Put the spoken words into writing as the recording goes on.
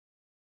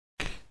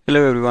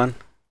Hello everyone,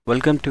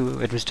 welcome to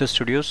Administrator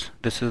Studios.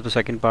 This is the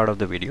second part of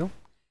the video.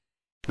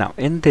 Now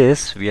in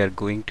this we are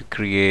going to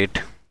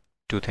create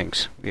two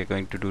things. We are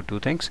going to do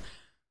two things.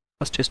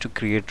 First is to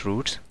create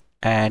routes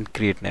and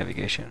create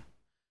navigation.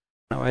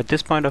 Now at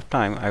this point of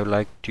time I would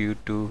like you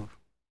to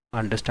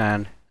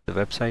understand the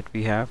website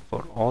we have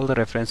for all the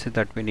references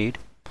that we need.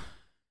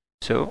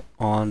 So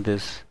on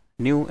this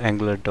new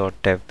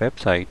angular.dev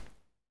website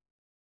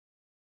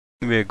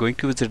we are going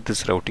to visit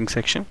this routing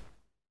section,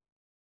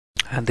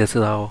 and this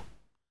is how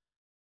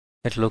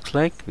it looks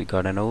like. We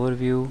got an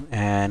overview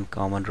and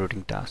common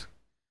routing task.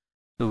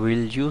 So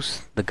we'll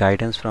use the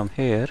guidance from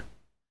here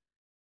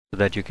so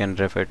that you can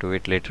refer to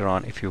it later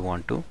on if you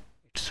want to.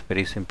 It's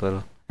very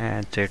simple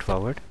and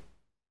straightforward.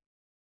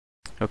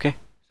 Okay,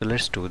 so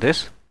let's do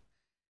this.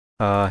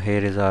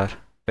 Here is our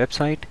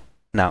website.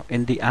 Now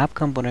in the app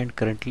component,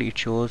 currently it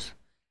shows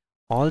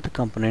all the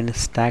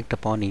components stacked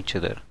upon each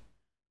other.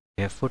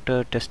 We have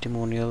footer,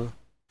 testimonial,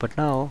 but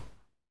now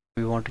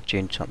we want to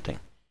change something.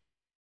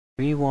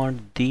 We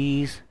want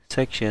these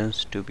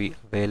sections to be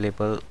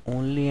available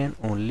only and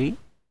only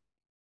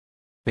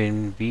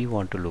when we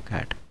want to look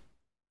at.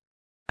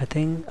 I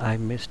think I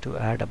missed to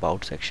add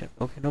about section.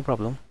 Okay, no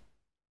problem.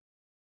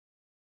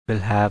 We'll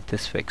have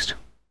this fixed.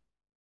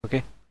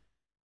 Okay.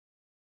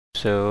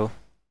 So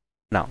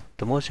now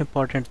the most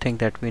important thing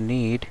that we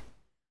need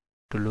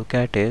to look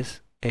at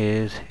is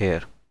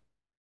here.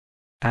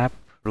 App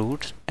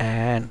routes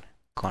and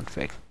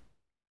config.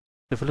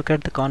 If you look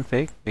at the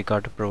config, we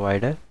got a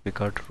provider, we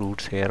got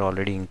routes here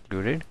already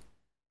included.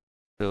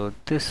 So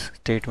this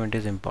statement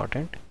is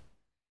important.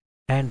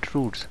 And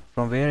routes,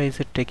 from where is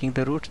it taking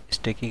the routes? It's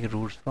taking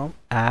routes from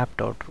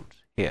app.routes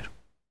here.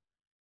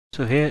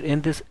 So here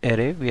in this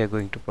array, we are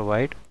going to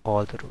provide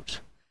all the routes.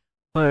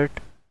 But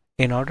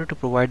in order to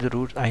provide the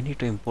routes, I need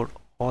to import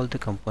all the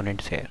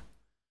components here.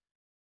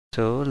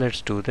 So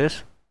let's do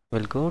this.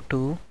 We'll go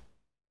to,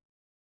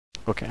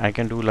 okay, I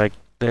can do like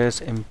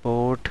this,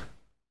 import,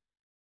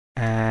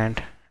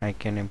 and I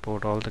can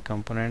import all the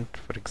component.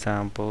 For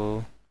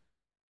example,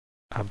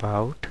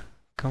 about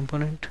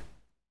component.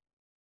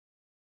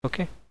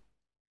 Okay.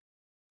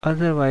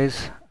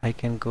 Otherwise, I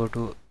can go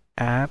to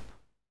app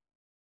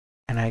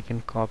and I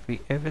can copy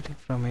everything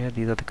from here.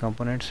 These are the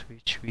components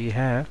which we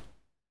have.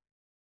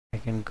 I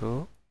can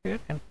go here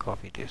and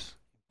copy this.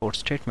 Import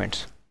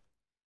statements.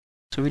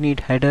 So we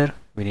need header,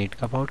 we need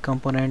about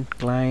component,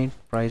 client,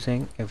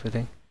 pricing,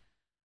 everything.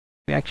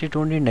 We actually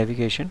don't need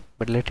navigation,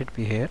 but let it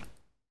be here.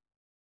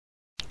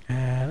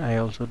 And I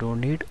also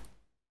don't need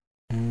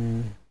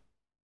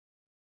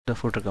the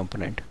footer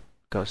component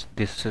because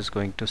this is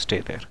going to stay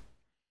there.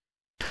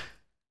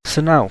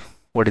 So now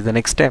what is the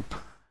next step?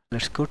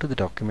 Let's go to the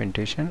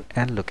documentation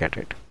and look at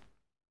it.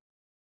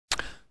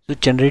 So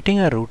generating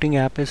a routing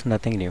app is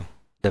nothing new.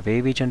 The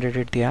way we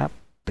generated the app,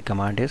 the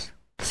command is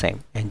the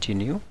same,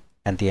 ng-new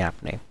and the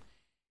app name.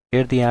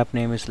 Here the app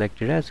name is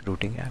selected as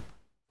routing app.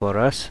 For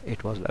us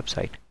it was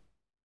website.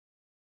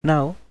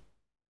 Now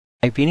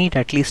we need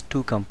at least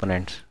two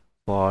components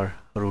for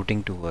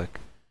routing to work.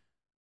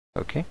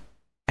 Okay,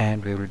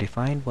 and we will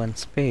define one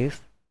space.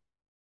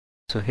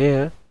 So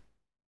here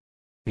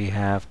we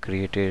have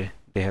created,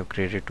 they have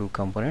created two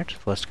components,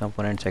 first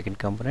component, second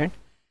component,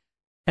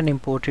 and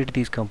imported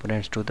these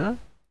components to the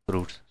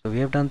routes. So we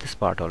have done this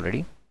part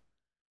already.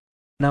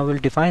 Now we'll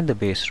define the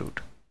base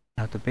route.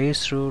 Now the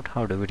base route,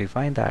 how do we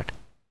define that?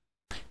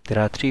 There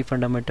are three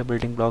fundamental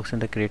building blocks in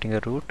the creating a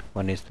route.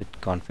 One is the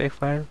config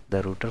file,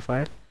 the router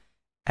file,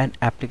 and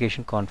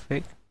application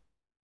config.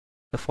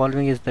 The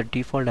following is the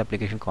default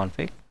application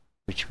config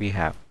which we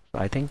have. So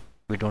I think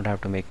we don't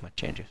have to make much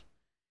changes.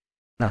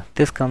 Now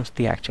this comes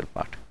the actual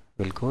part.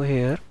 We'll go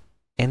here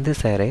in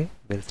this array,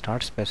 we'll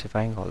start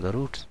specifying all the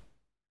routes.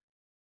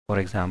 For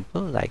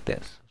example, like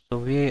this. So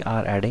we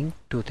are adding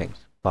two things,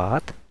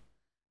 path,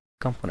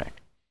 component.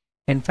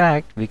 In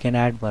fact, we can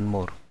add one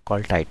more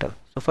called title.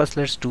 So first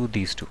let's do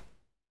these two.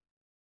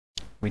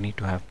 We need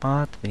to have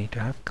path, we need to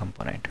have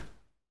component.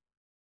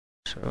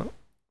 So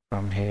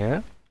from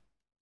here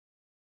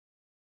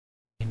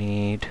we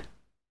need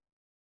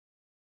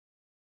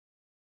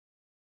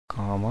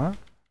comma,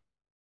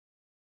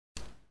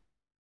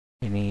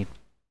 we need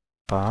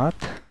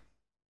path,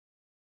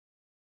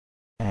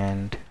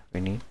 and we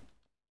need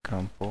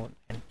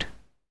component.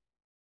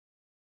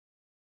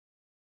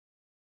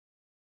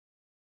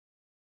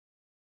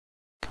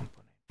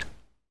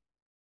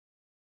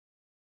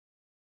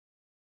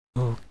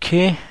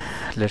 Okay,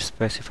 let's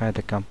specify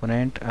the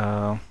component.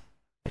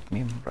 Let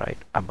me write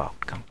about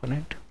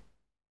component,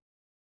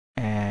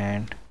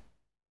 and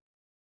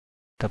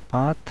the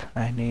path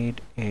I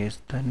need is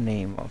the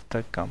name of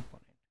the component.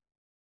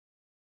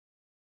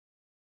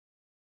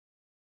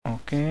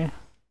 Okay.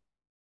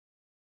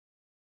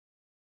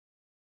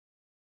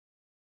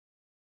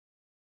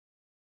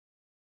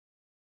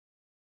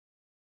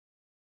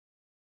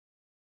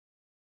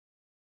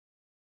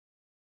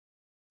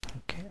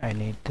 Okay, I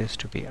need this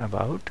to be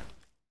about.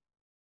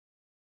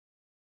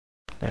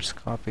 Let's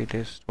copy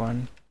this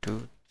 1,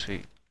 2,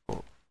 3,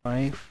 4,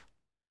 5.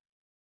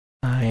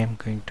 I am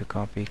going to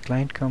copy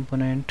client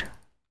component,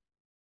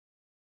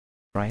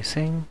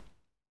 pricing,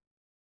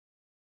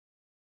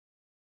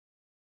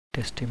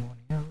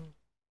 testimonial,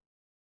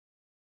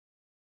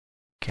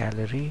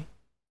 gallery,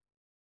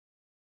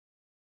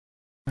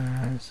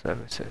 and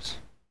services.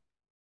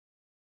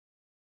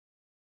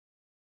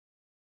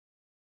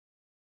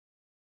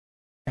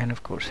 And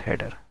of course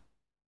header.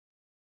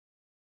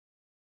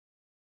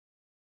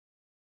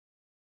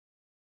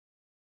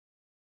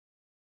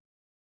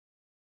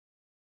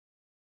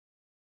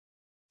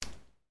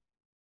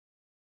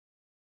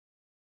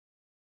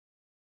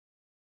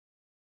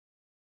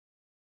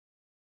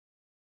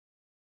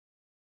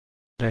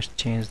 Let's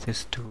change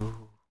this to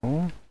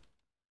home.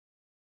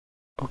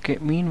 Okay,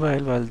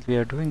 meanwhile, while we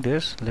are doing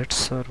this, let's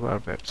serve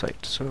our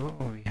website. So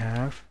we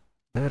have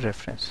the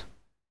reference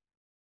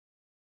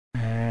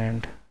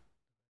and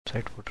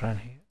website would run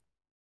here.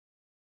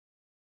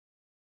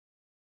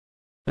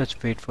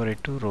 Let's wait for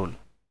it to roll.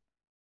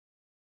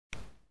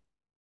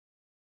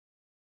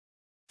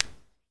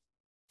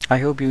 I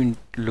hope you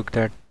looked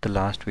at the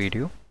last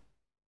video.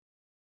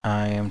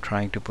 I am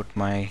trying to put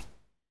my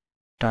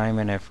time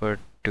and effort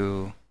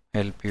to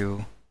help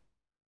you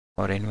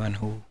or anyone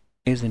who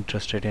is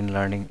interested in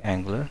learning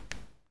Angular.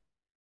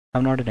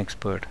 I'm not an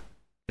expert,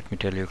 let me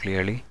tell you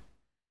clearly.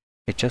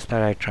 It's just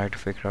that I try to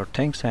figure out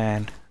things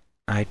and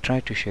I try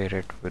to share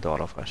it with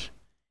all of us.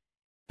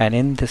 And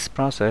in this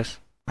process,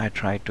 I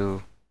try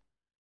to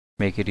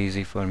make it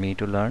easy for me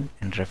to learn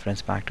and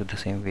reference back to the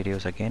same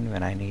videos again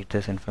when I need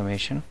this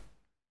information.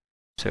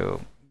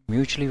 So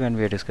mutually when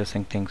we are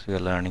discussing things, we are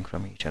learning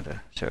from each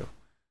other. So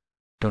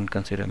don't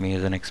consider me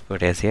as an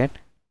expert as yet.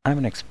 I'm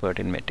an expert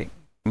in making.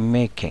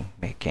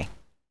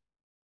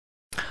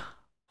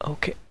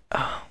 Okay.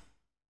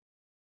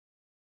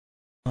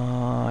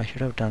 I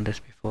should have done this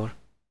before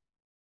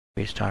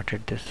we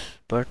started this,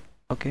 but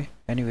okay,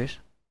 anyways,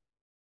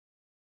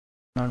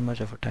 not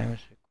much of a time is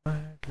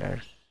required.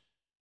 Let's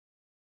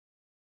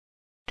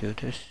do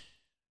this.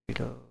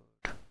 Reload.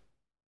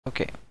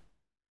 Okay,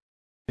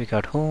 we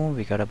got home,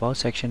 we got about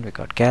section, we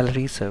got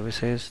gallery,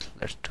 services.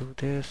 Let's do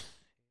this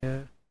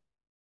here.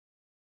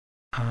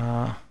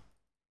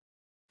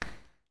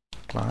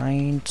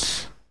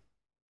 Clients,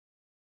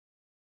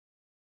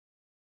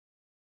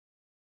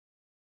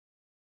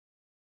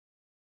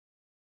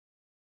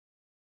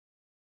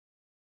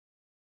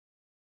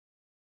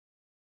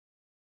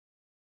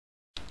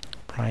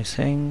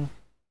 pricing,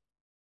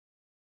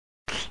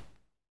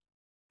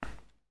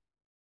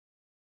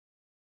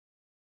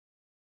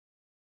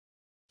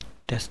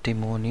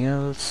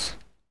 testimonials,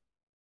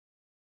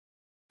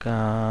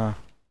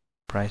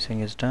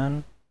 pricing is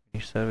done,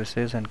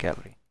 services and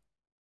gallery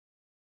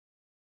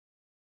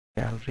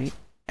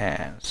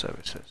and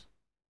services.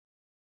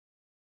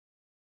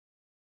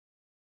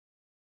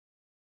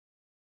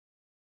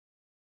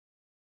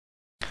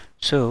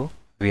 So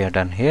we are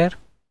done here,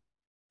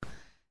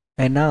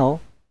 and now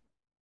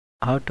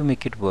how to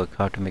make it work,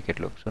 how to make it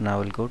look. So now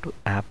we'll go to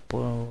app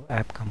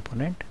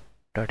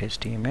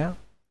component.html.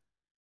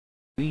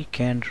 We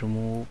can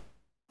remove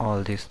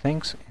all these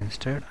things.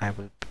 Instead I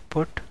will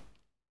put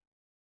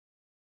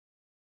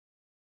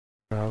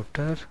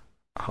router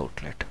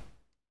outlet.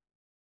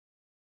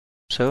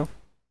 So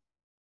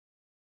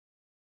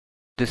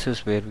this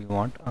is where we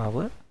want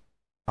our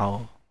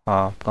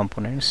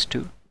components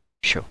to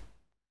show.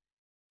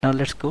 Now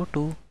let's go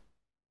to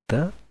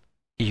the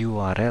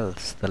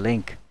URLs, the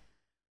link.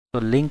 So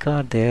link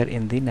are there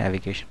in the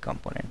navigation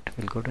component.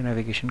 We'll go to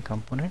navigation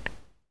component,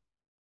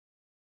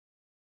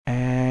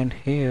 and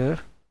here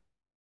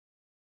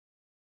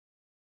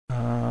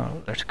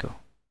let's go.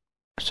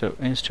 So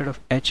instead of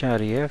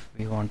href,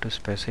 we want to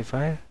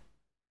specify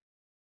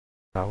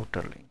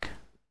router link.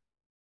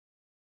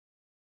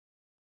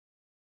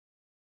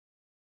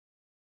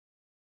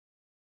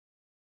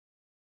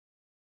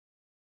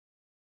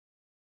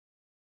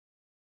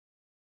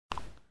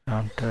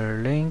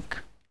 Router link.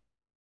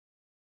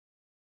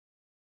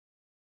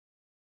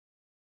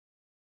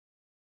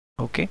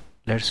 Okay,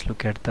 let's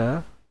look at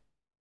the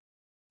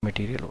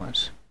material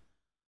ones.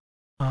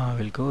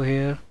 We'll go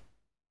here.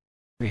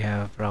 We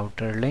have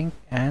router link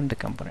and the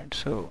component.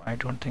 So I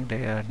don't think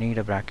they need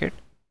a bracket.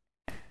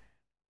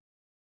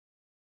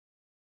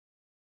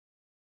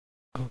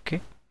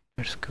 Okay,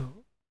 let's go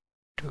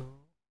to,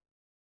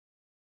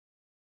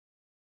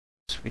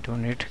 so we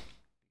don't need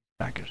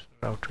brackets.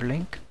 Router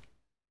link,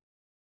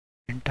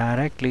 and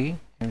directly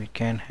we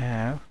can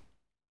have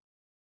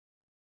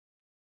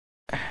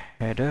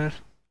header,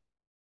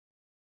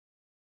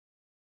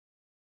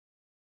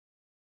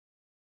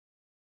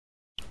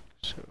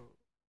 so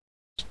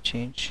let's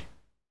change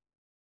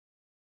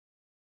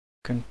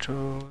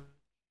Control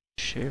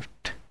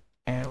Shift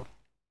L.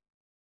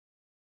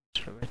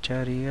 So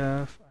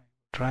href,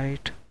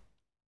 right,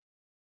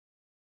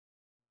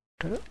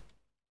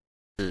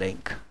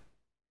 link,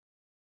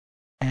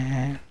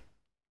 and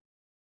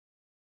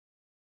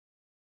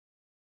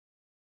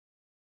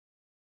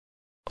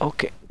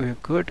okay, we're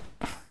good.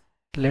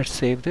 Let's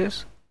save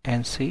this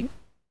and see.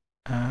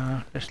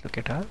 Let's look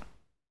at our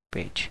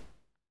page.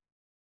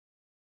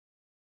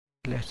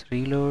 let's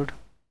reload.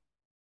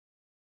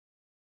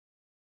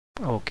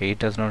 Okay, it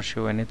does not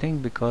show anything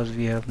because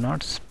we have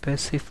not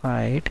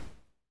specified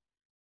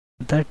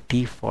the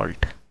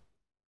default.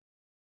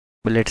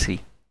 But let's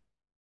see.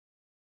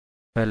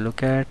 If I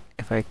look at,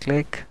 if I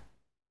click,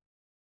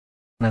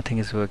 nothing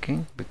is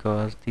working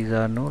because these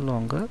are no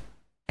longer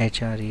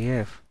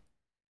href.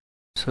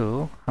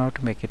 So how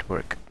to make it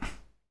work?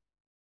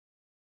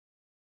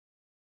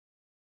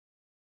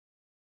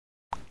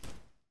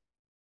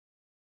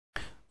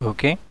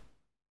 Okay,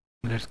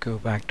 let's go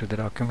back to the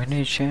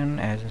documentation.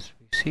 As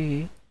we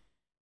see,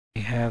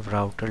 we have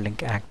router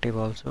link active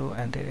also,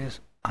 and there is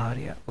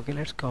aria. Okay,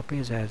 let's copy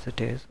it as it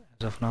is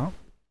as of now.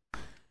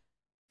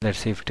 Let's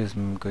see if it is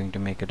going to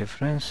make a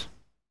difference.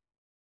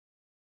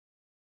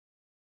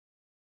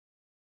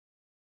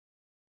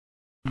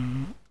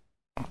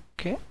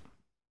 Okay.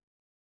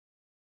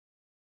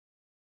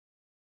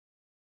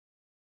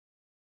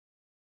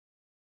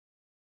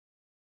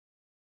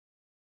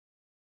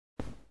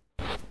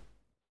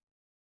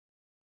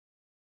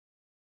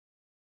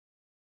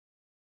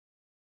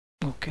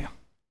 Okay.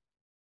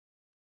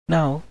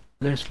 Now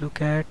let's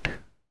look at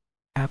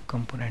app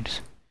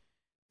components.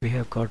 We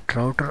have got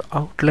router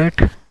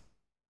outlet.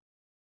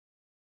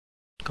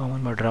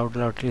 Common mode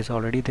router outlet is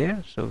already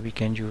there, so we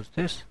can use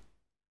this.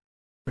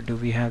 But do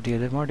we have the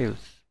other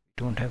modules?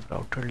 We don't have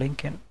router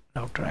link and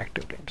router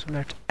active link. So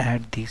let's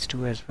add these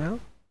two as well.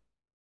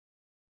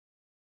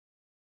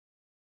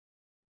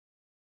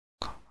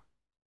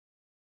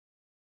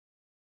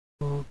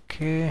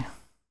 Okay,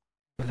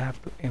 we'll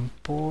have to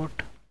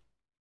import.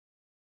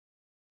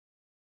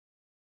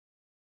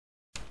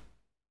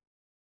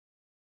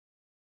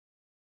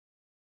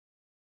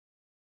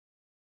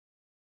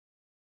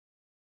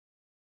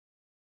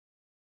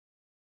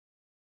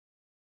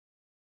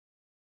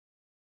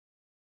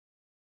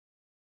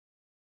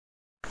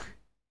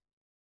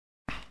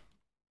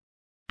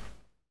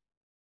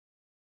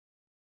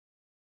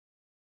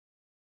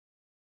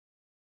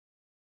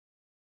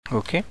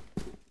 Okay,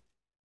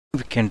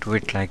 we can do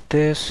it like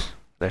this.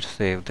 Let's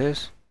save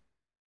this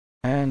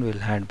and we'll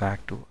head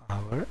back to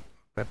our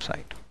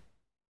website.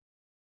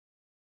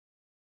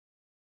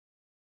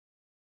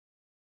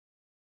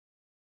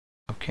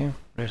 Okay,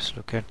 let's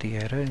look at the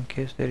error in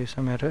case there is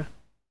some error.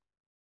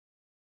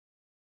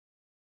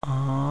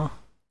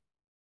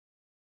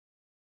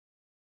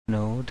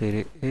 No,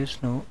 there is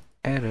no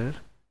error.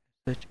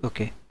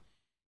 Okay,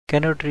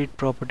 cannot read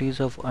properties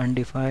of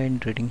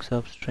undefined reading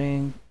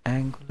substring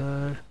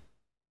angular.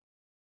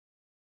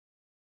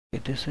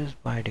 Okay, this is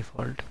by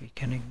default, we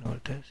can ignore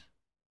this.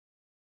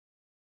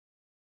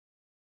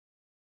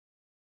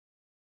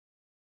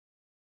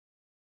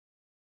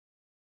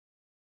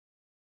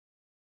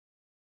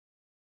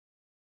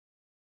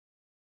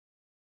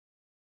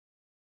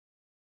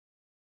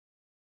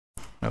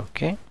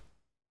 Okay,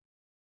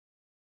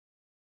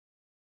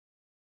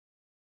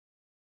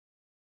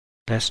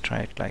 let's try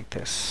it like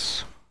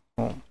this.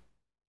 Home,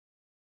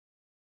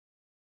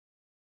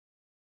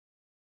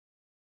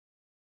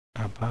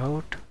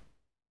 about,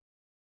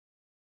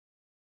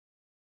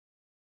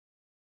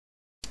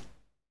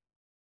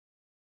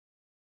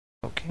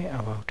 okay,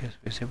 about is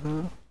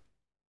visible,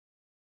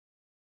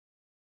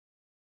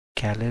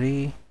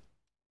 gallery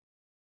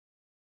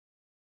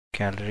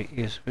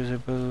is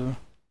visible,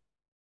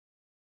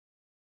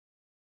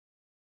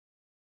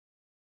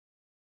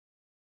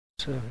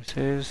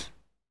 services,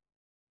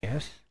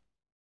 yes,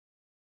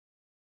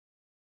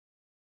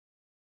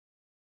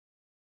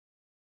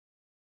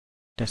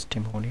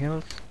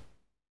 testimonials,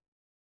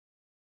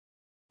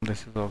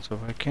 this is also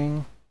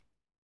working,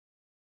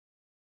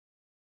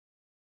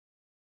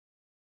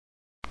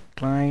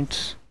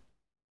 clients,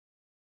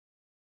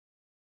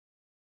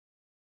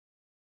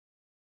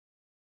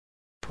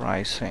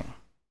 pricing.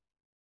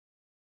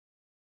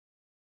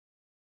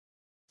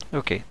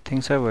 Okay,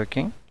 things are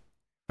working.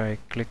 If I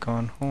click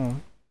on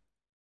home,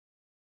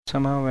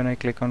 somehow when I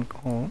click on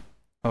home,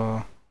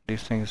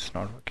 this thing is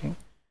not working.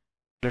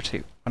 Let's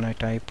see, when I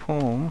type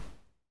home,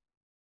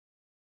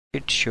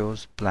 it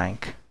shows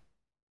blank.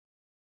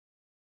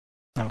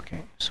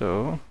 Okay,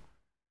 so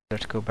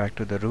let's go back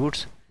to the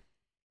roots.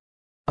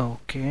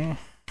 Okay,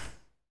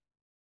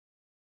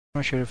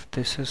 not sure if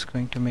this is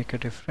going to make a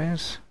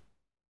difference.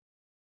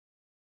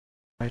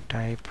 I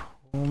type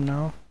home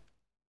now.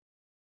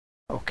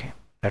 Okay,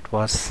 that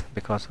was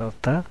because of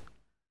the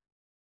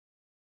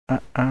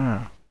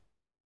and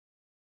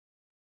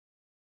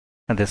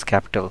this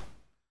capital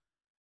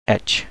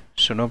H.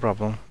 So no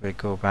problem, we'll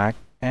go back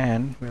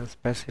and we'll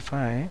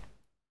specify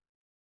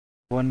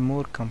one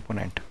more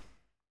component.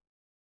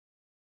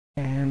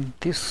 And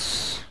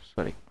this,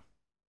 sorry,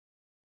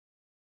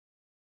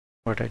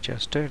 what I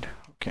just did.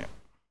 Okay.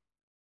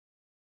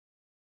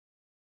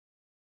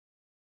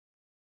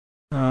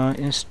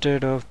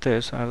 Instead of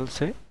this, I'll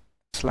say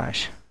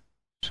slash.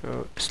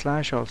 So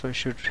slash also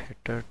should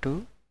header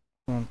to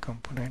home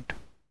component.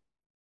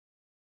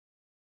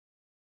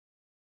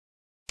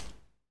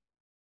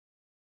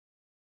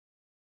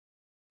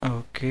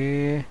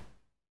 Okay.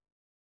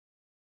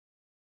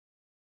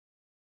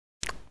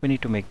 we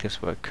need to make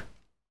this work.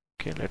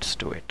 Okay, let's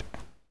do it.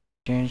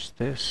 Change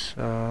this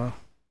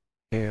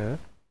here.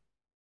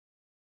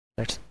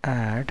 Let's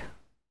add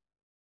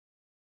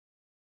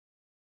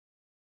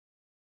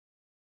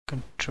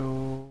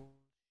Control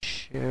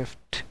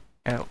Shift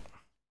L.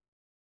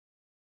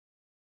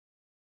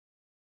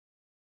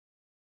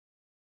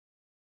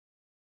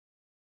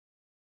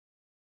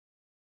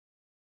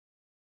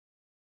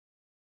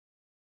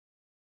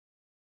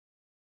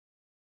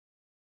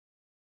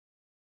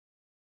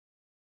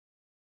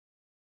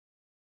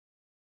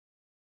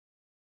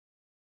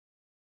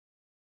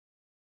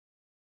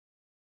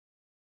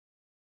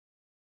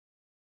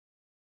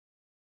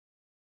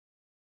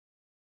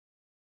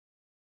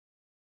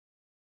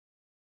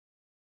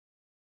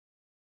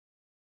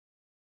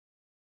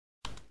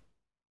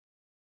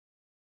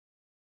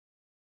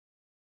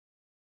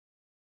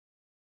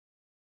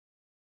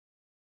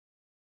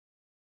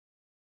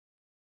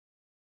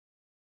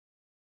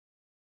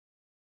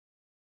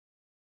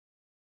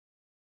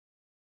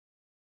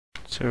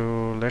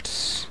 So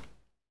let's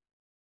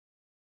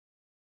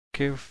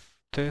give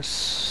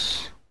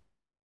this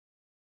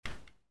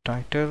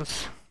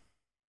titles.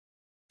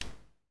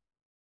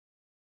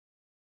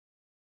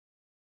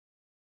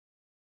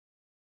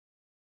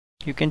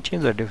 You can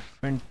change a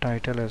different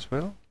title as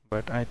well,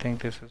 but I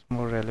think this is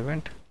more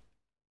relevant.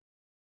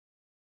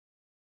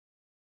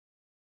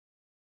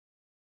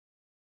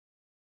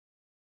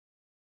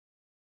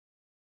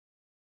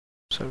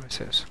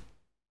 Services.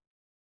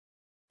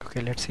 Okay,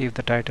 let's see if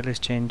the title is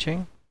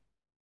changing.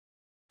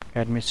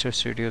 Administrator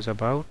Studios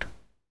About.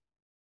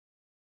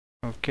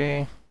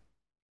 Okay,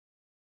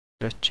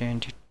 let's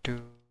change it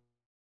to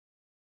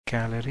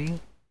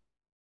Gallery.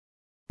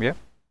 Yeah,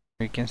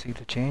 we can see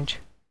the change.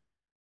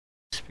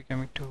 It's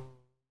becoming to,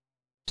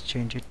 let's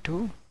change it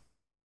to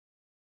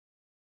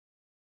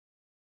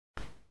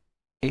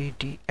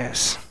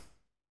ADS.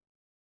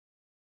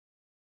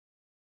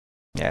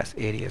 Yes,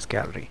 ADS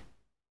Gallery.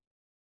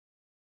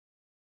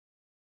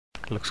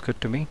 Looks good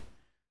to me,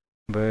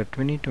 but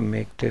we need to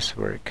make this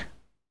work.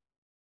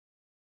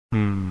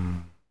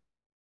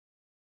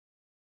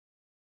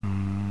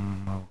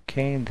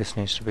 Okay, this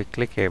needs to be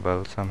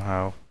clickable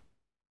somehow.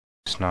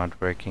 It's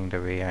not working the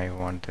way I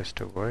want this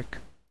to work.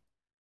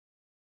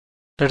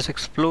 Let's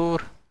explore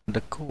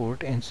the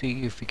code and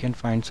see if we can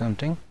find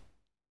something.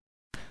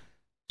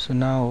 So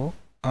now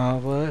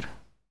our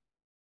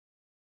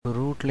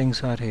root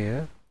links are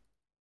here.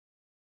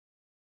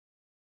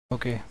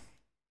 Okay,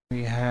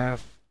 we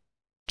have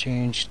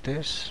changed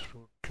this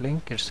root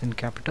link, it's in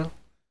capital.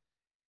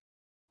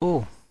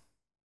 Oh,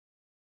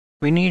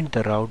 we need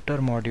the router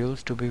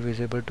modules to be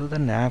visible to the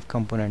nav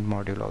component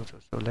module also.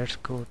 So let's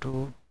go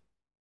to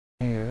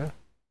here.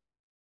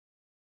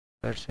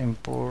 Let's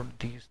import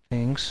these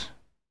things.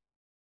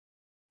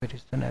 Where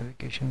is the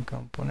navigation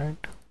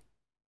component?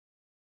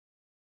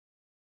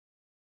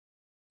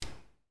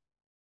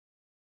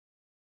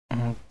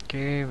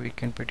 Okay, we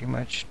can pretty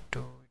much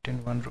do it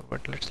in one row,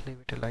 but let's leave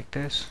it like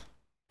this.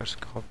 Let's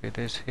copy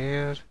this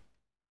here,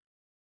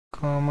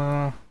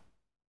 comma.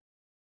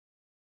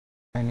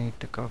 I need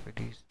to copy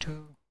these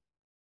two.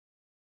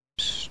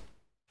 It's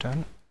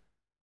done.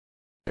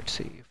 Let's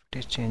see if it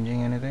is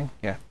changing anything.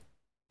 Yeah,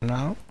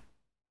 now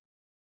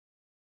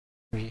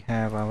we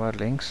have our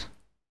links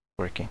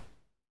working.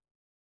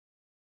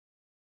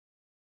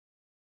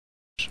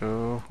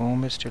 So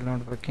home is still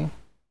not working.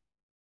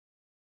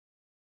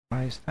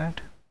 Why is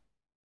that?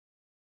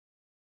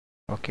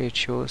 Okay, it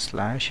shows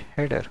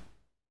 /header.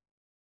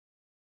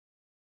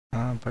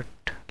 But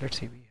let's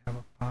see, we have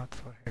a path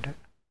for header.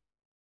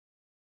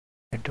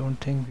 I don't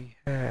think we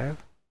have.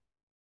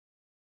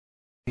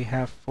 We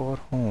have for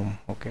home.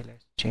 Okay,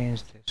 let's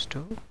change this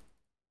to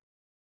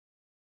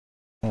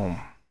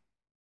home.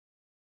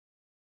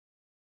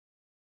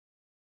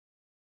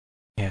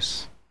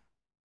 Yes.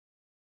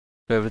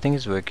 So everything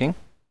is working.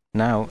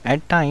 Now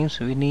at times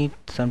we need,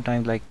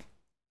 sometimes like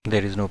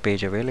there is no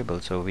page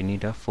available, so we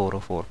need a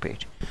 404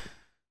 page.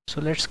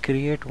 So let's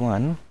create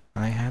one.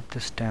 I have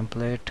this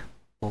template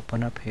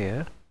open up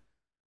here.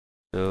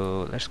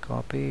 So let's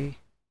copy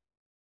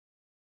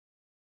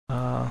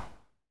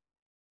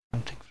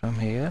something from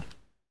here.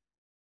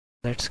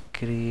 Let's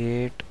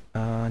create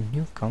a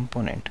new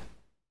component.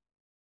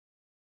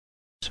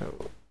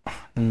 So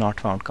not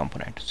found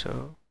component.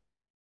 So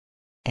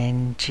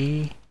ng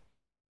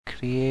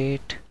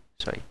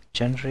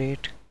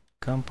generate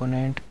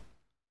component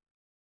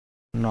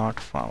not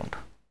found.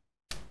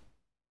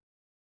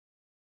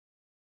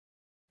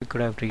 We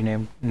could have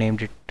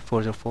named it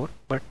 404,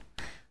 but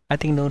I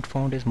think not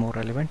found is more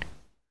relevant.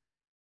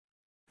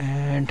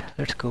 And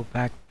let's go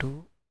back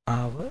to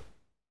our,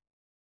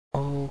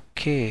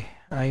 okay,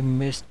 I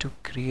missed to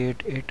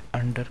create it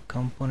under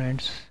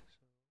components.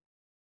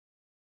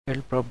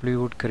 It probably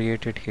would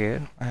create it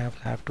here. I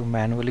have to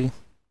manually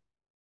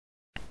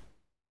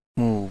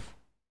move.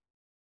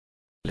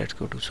 Let's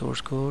go to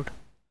source code.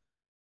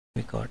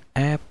 We got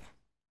app.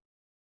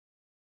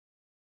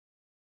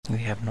 We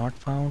have not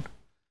found.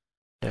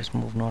 Let's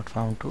move not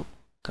found to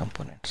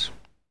components.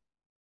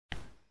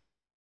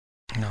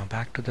 Now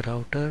back to the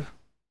router,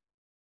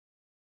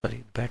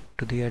 sorry, back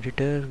to the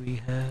editor. We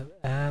have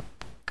app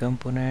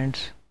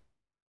components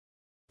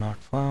not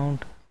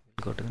found.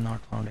 We'll go to the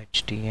not found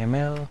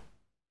HTML.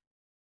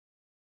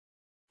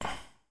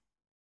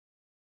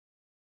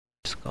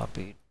 Let's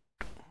copy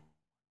it one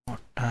more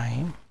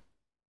time.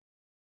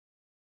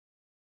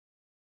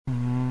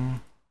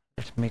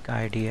 Let's make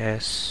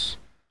IDS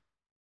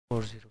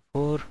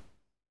 404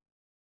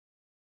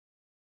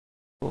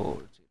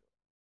 40.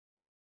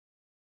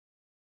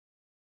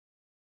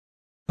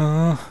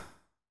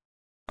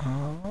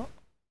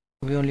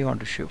 We only want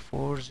to show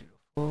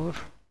 404.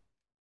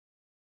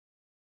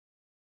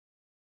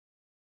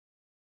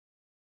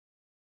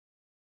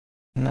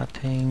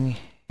 Nothing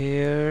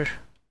here.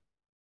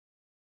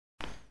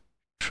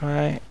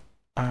 Try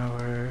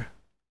our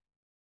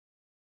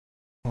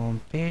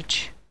home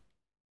page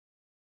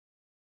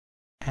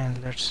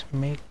and let's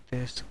make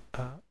this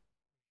a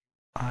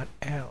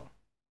URL.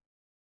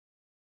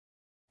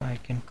 I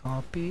can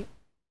copy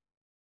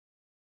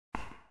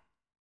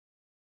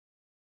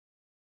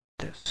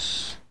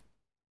this.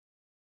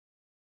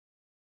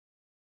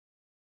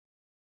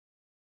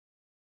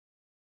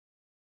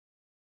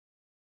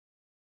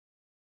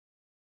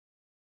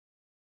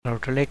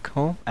 Router link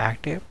home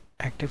active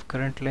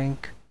current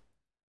link.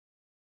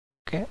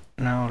 Okay,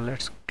 now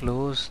let's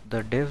close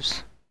the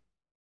divs.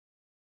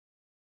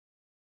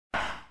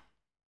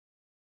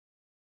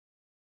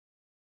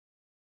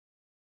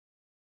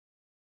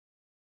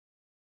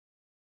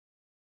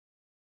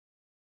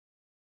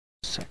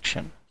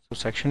 Section. So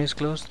section is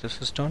closed.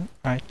 This is done.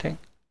 I think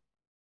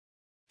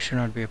should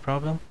not be a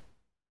problem,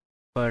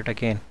 but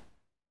again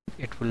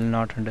it will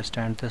not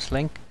understand this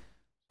link,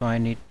 so I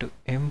need to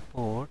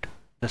import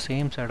the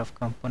same set of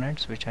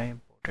components which I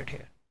imported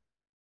here.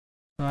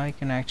 So I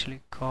can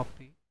actually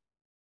copy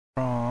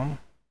from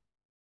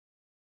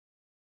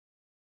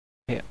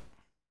here.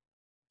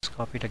 Let's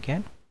copy it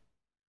again.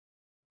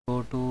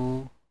 Go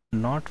to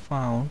not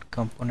found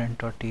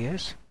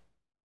component.ts.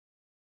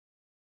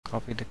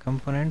 Copy the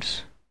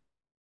components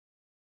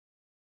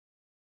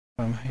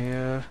from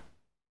here,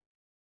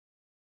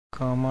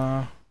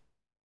 comma,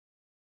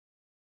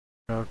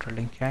 router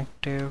link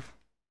active,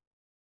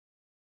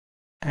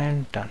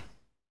 and done.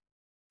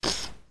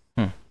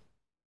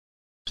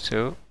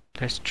 So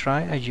let's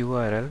try a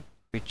URL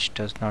which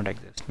does not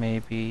exist.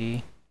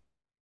 Maybe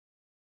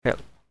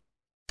help.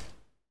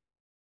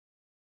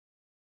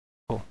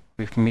 Oh,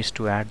 we've missed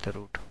to add the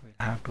root. We'll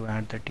have to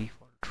add the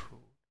default root.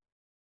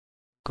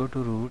 Go to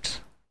roots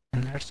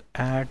and let's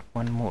add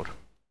one more.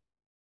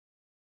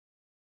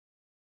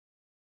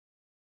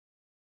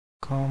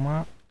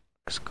 Comma,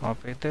 let's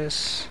copy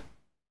this.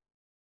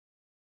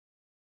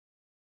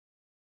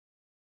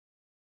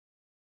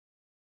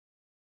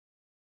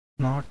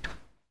 Not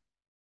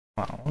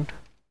found.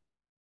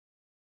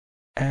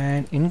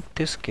 And in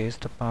this case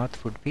the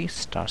path would be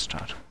star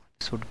star.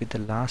 This would be the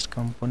last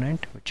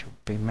component which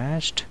would be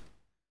matched.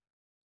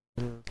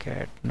 We'll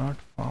get not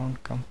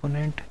found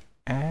component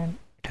and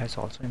it has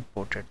also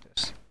imported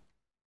this.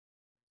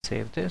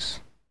 Save this.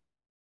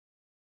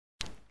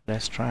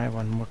 Let's try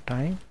one more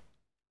time.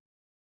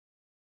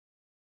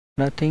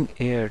 Nothing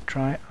here.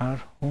 Try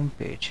our home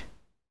page.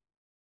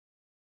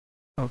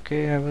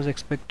 Okay, I was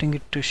expecting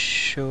it to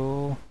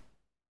show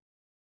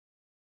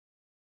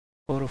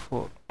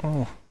 404.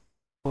 Oh,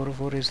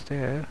 404 is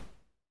there.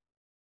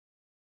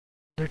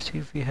 Let's see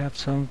if we have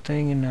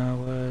something in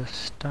our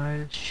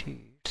style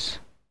sheets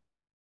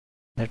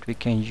that we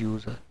can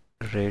use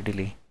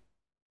readily.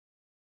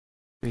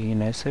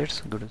 In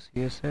assets, go to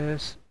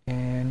CSS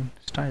and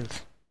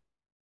styles.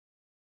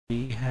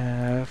 We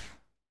have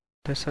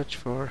the search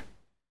for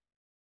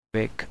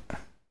big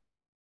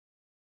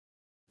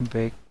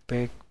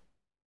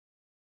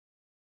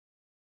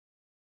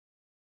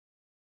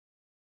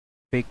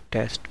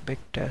test,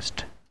 big.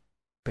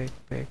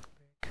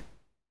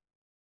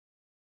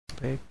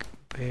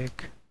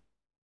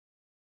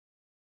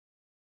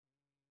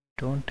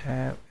 Don't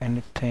have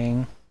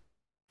anything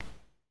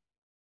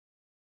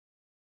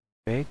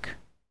big.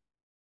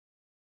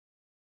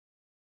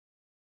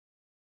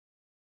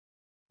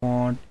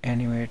 Font,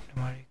 animate,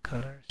 numeric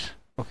colors.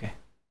 Okay,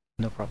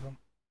 no problem.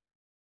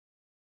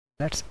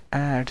 Let's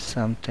add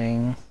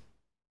something.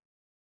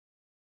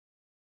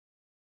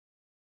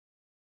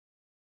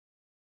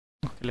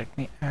 Okay, let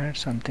me add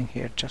something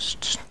here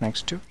just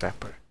next to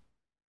wrapper.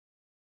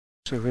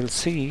 So we'll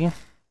say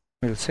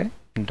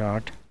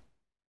dot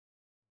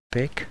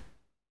big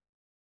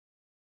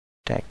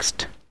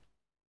text.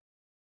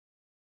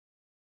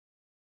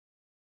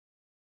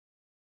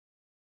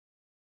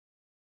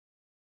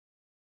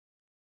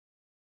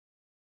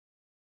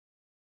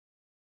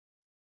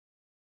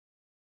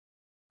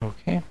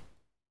 Okay,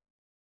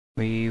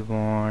 we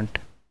want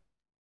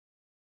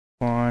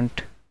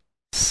font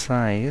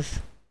size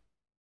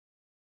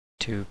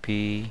to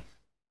be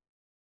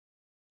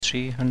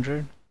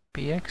 300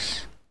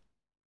 px.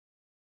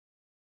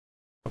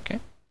 Okay,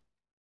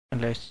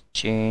 and let's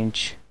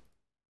change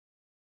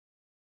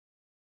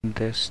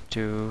this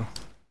to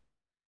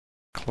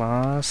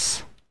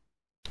class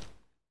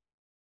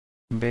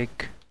big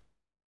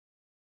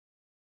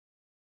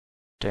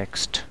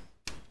text.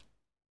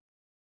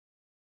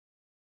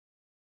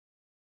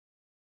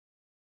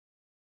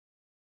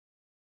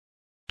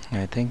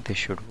 I think this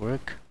should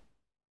work.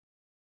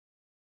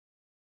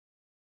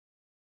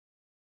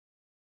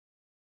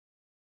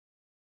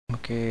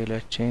 Okay,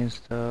 let's change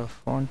the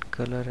font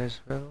color as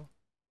well.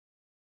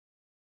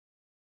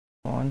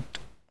 Font.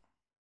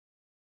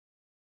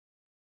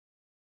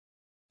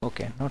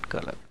 Okay, not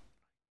color.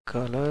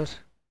 Colors.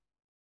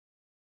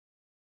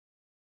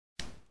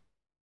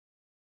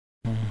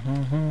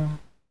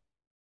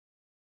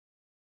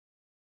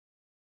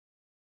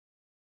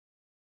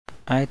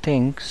 I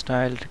think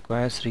style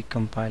requires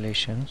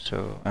recompilation,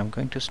 so I'm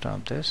going to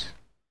stop this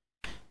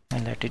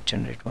and let it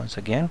generate once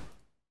again.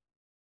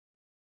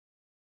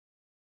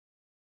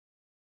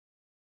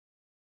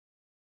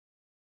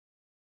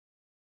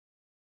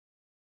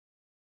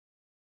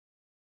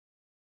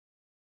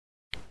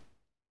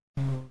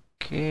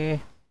 Okay,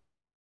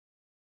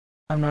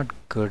 I'm not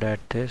good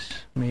at this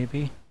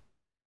maybe,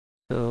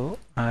 so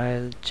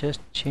I'll just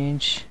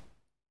change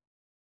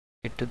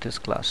it to this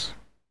class.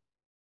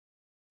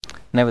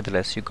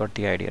 Nevertheless, you got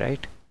the idea,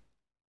 right?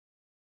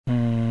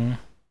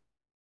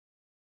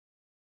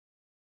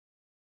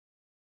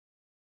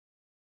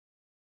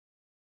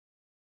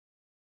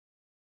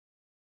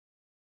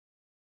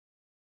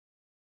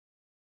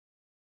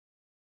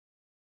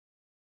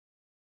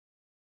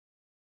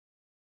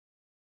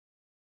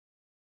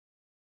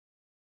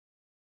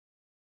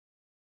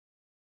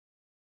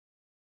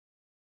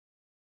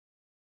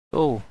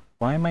 Oh,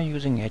 why am I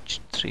using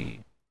H3?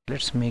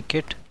 Let's make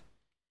it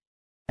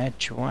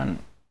H1.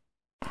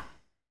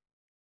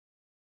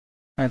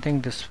 I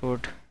think this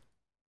would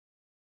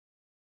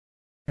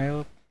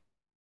help.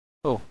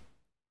 Oh,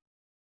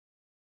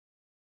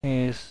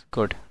 is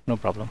good, no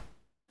problem.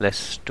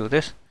 Let's do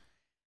this.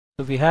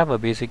 So we have a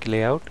basic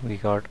layout. We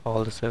got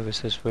all the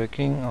services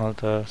working, all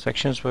the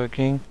sections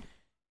working,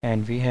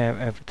 and we have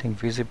everything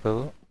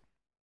visible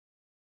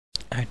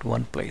at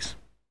one place.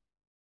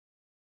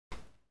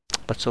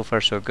 But so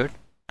far so good.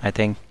 I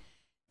think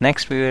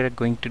next we are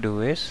going to do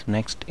is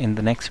in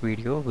the next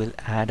video we'll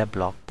add a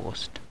blog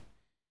post.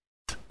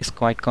 It's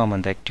quite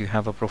common that you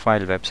have a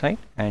profile website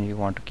and you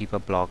want to keep a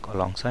blog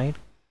alongside.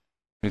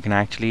 You can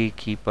actually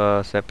keep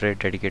a separate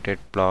dedicated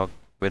blog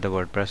with a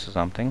WordPress or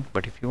something,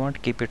 but if you want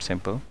to keep it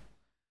simple,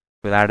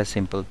 we'll add a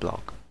simple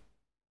blog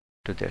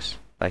to this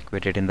like we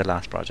did in the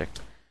last project.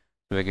 So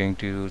we're going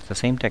to use the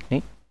same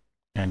technique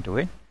and do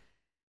it,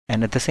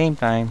 and at the same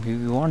time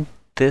we want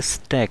this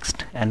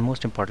text, and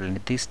most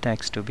importantly this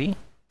text, to be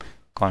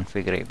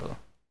configurable.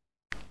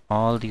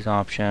 All these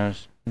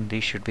options,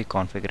 these should be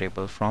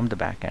configurable from the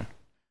backend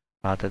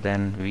rather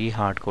than we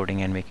hard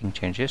coding and making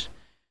changes.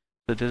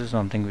 So this is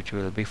something which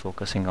we will be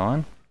focusing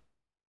on.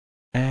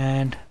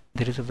 And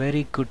there is a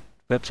very good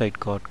website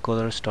called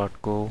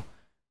colors.co.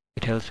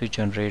 It helps you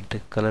generate the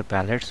color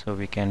palettes, so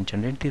we can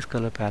generate these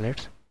color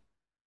palettes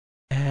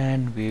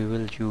and we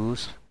will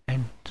use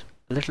and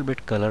a little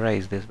bit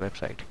colorize this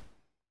website.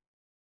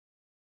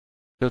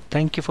 So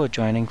thank you for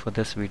joining for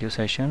this video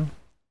session.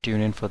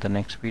 Tune in for the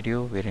next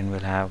video wherein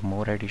we'll have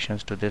more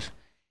additions to this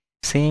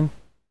same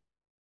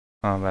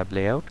web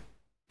layout,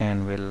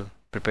 and we'll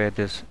prepare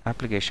this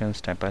application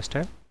step by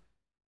step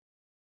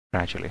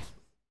gradually.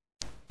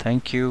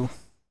 Thank you.